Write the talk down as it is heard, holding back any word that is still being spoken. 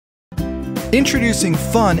Introducing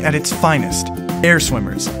fun at its finest, air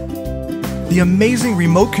swimmers. The amazing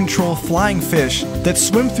remote control flying fish that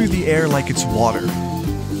swim through the air like it's water.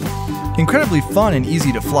 Incredibly fun and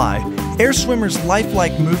easy to fly, air swimmers'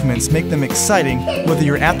 lifelike movements make them exciting whether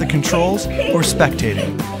you're at the controls or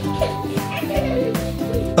spectating.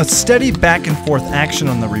 A steady back and forth action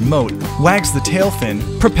on the remote wags the tail fin,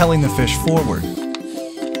 propelling the fish forward.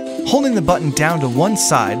 Holding the button down to one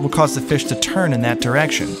side will cause the fish to turn in that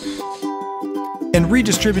direction. And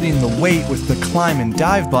redistributing the weight with the climb and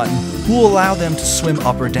dive button will allow them to swim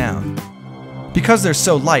up or down. Because they're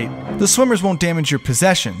so light, the swimmers won't damage your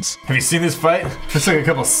possessions. Have you seen this fight? Looks like a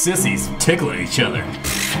couple sissies tickling each other.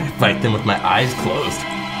 I fight them with my eyes closed.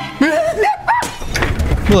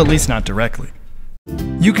 Well, at least not directly.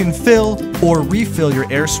 You can fill or refill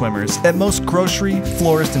your air swimmers at most grocery,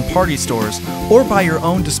 florist, and party stores, or buy your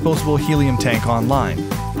own disposable helium tank online.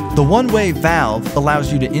 The one-way valve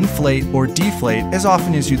allows you to inflate or deflate as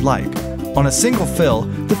often as you'd like. On a single fill,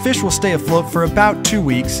 the fish will stay afloat for about 2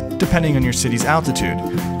 weeks, depending on your city's altitude,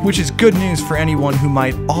 which is good news for anyone who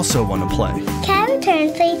might also want to play. Can I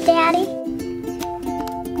return, please, Daddy?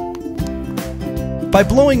 By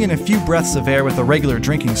blowing in a few breaths of air with a regular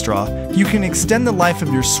drinking straw, you can extend the life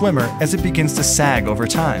of your swimmer as it begins to sag over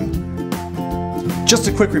time. Just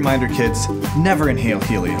a quick reminder, kids, never inhale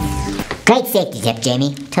helium. Great safety tip,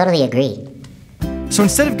 Jamie. Totally agree. So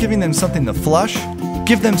instead of giving them something to flush,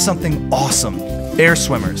 give them something awesome. Air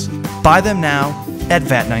swimmers. Buy them now at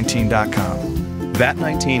vat19.com.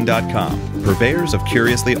 vat19.com, purveyors of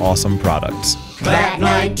curiously awesome products.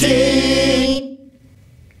 vat19.com.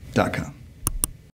 .com.